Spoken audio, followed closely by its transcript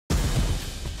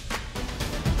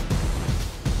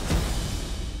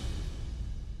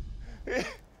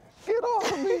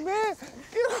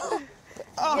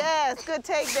ball. Yes, good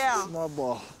takedown. My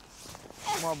ball.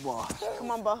 My ball.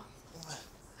 Come on, Bo.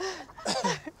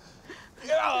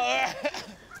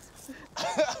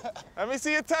 Let me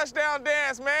see your touchdown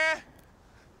dance, man.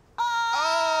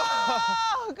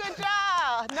 Oh, good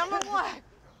job. Number 1.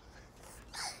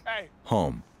 Hey.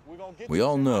 Home. We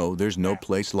all know there's no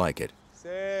place like it.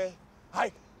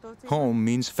 Home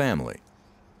means family.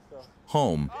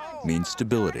 Home means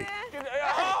stability.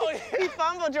 He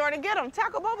fumbled, Jordan. Get him.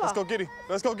 Tackle Bobo. Let's go get him.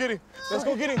 Let's go get him. Let's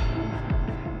go get him.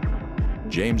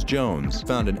 James Jones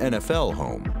found an NFL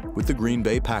home with the Green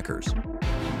Bay Packers,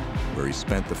 where he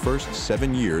spent the first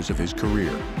 7 years of his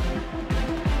career.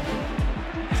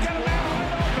 He's got a man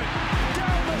wide open.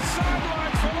 Down the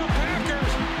sidelines for the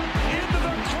Packers. Into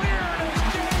the clear, and it's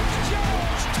James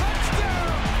Jones.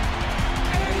 Touchdown.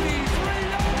 83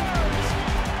 yards.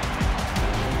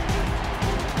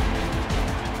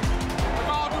 I'm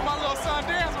gonna do my little son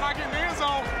dance when I get in the end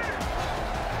zone.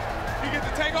 He gets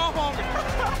to take off on me.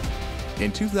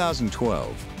 In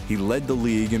 2012, he led the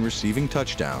league in receiving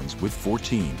touchdowns with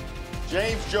 14.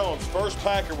 James Jones, first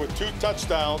Packer with 2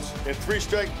 touchdowns in 3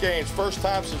 straight games. First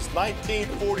time since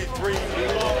 1943.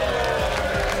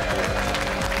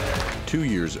 2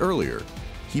 years earlier,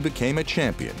 he became a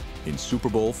champion in Super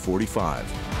Bowl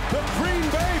 45. The Green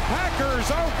Bay Packers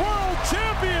are world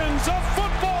champions of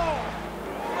football.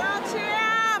 World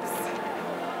champs.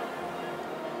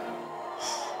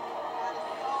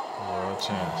 World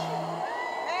champs.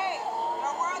 Hey,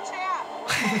 you're world champ.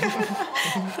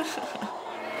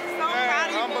 Man,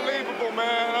 unbelievable,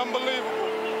 man, unbelievable.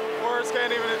 Words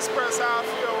can't even express how I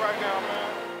feel right now, man.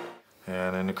 Yeah,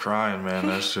 and then the crying, man,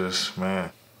 that's just,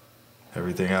 man,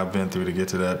 everything I've been through to get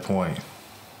to that point.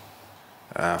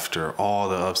 After all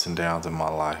the ups and downs in my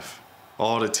life.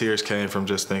 All the tears came from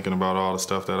just thinking about all the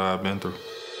stuff that I've been through.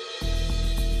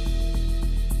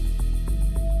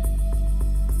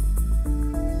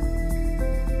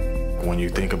 When you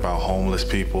think about homeless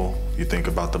people, you think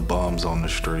about the bums on the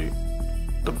street.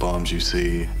 The bums you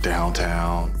see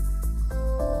downtown.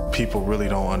 People really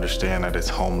don't understand that it's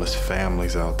homeless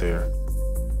families out there.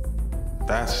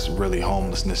 That's really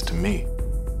homelessness to me.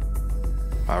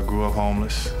 I grew up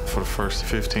homeless for the first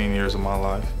 15 years of my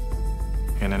life.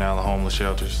 In and out of homeless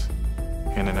shelters,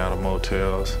 in and out of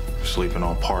motels, sleeping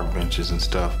on park benches and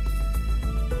stuff.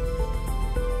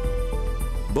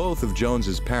 Both of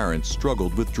Jones's parents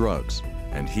struggled with drugs,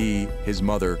 and he, his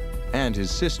mother, and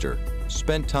his sister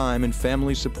spent time in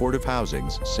family supportive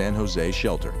housing's San Jose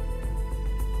shelter.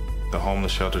 The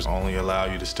homeless shelters only allow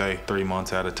you to stay 3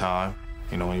 months at a time.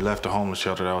 You know, when you left the homeless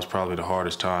shelter, that was probably the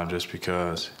hardest time just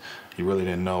because you really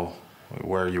didn't know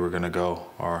where you were gonna go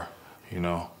or, you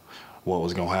know, what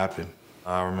was gonna happen.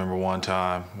 I remember one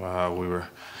time we were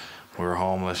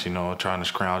homeless, you know, trying to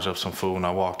scrounge up some food, and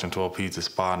I walked into a pizza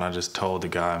spot and I just told the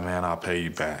guy, man, I'll pay you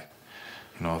back.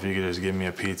 You know, if you could just give me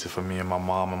a pizza for me and my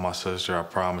mom and my sister, I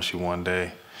promise you one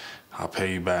day I'll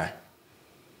pay you back.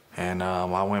 And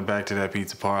I went back to that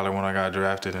pizza parlor when I got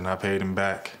drafted, and I paid him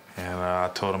back. And I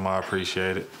told him I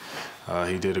appreciate it.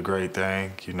 He did a great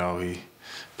thing. You know, he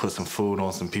put some food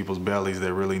on some people's bellies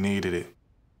that really needed it.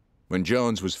 When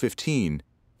Jones was 15,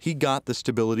 he got the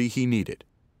stability he needed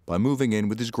by moving in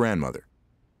with his grandmother.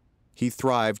 He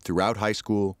thrived throughout high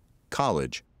school,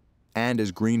 college, and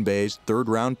as Green Bay's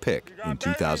third-round pick in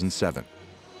 2007.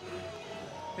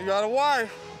 You got a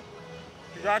wife.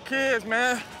 You got kids,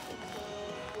 man.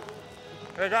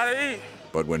 They gotta eat.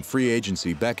 But when free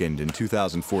agency beckoned in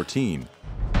 2014,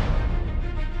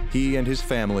 he and his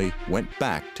family went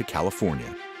back to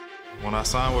California. When I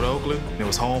signed with Oakland, it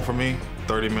was home for me.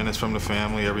 30 minutes from the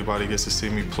family, everybody gets to see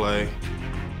me play.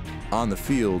 On the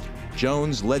field,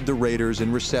 Jones led the Raiders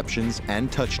in receptions and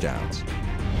touchdowns.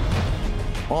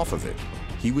 Off of it,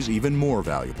 he was even more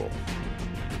valuable.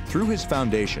 Through his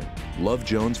foundation, Love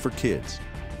Jones for Kids,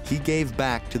 he gave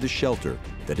back to the shelter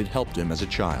that had helped him as a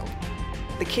child.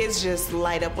 The kids just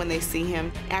light up when they see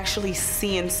him, actually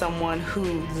seeing someone who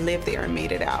lived there and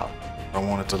made it out. I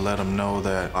wanted to let them know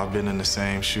that I've been in the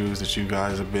same shoes that you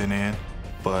guys have been in,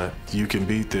 but you can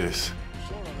beat this.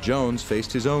 Jones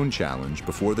faced his own challenge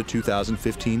before the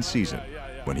 2015 season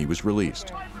when he was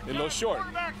released. A little short.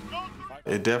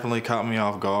 It definitely caught me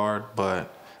off guard,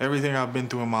 but everything I've been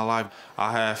through in my life,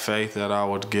 I had faith that I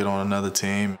would get on another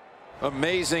team.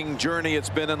 Amazing journey it's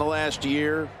been in the last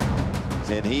year.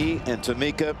 And he and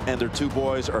Tamika and their 2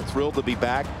 boys are thrilled to be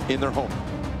back in their home.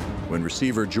 When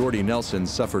receiver Jordy Nelson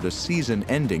suffered a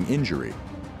season-ending injury,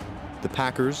 the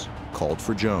Packers called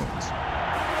for Jones.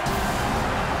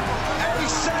 A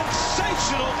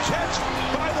sensational catch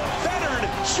by the veteran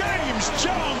James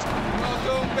Jones.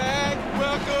 Welcome back,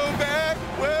 welcome back,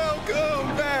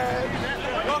 welcome back.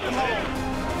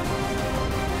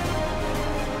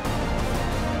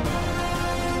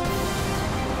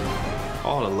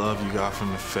 All the love you got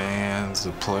from the fans,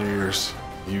 the players,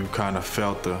 you kind of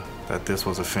felt that this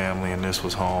was a family and this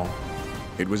was home.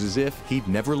 It was as if he'd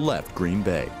never left Green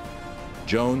Bay.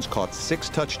 Jones caught 6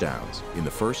 touchdowns in the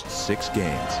first 6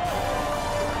 games.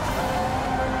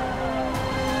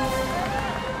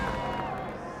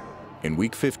 In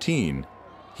Week 15,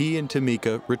 he and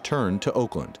Tamika returned to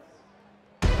Oakland.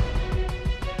 Let's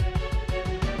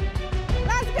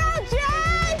go,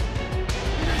 Jay!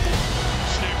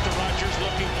 Snap to Rodgers,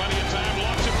 looking plenty of time,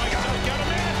 lofts it right out, got a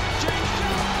man, James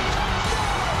Jones!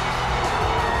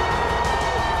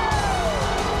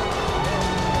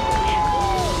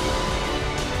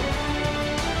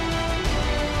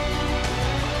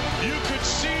 You could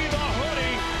see the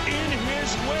hoodie in his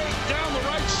wake down the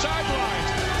right sideline.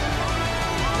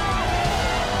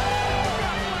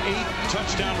 8th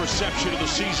touchdown reception of the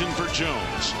season for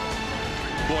Jones.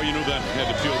 Boy, you knew that had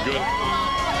to feel good.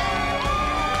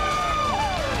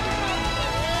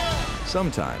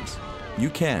 Sometimes you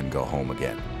can go home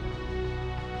again.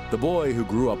 The boy who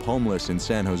grew up homeless in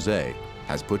San Jose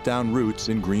has put down roots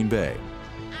in Green Bay.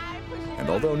 And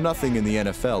although nothing in the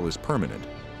NFL is permanent,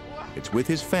 it's with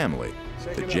his family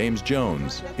that James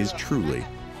Jones is truly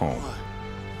home.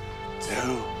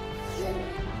 2.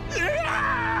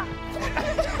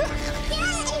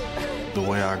 The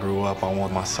way I grew up, I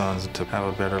want my sons to have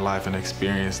a better life and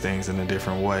experience things in a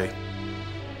different way.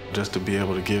 Just to be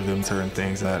able to give them certain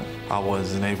things that I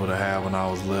wasn't able to have when I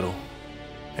was little.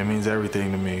 It means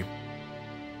everything to me.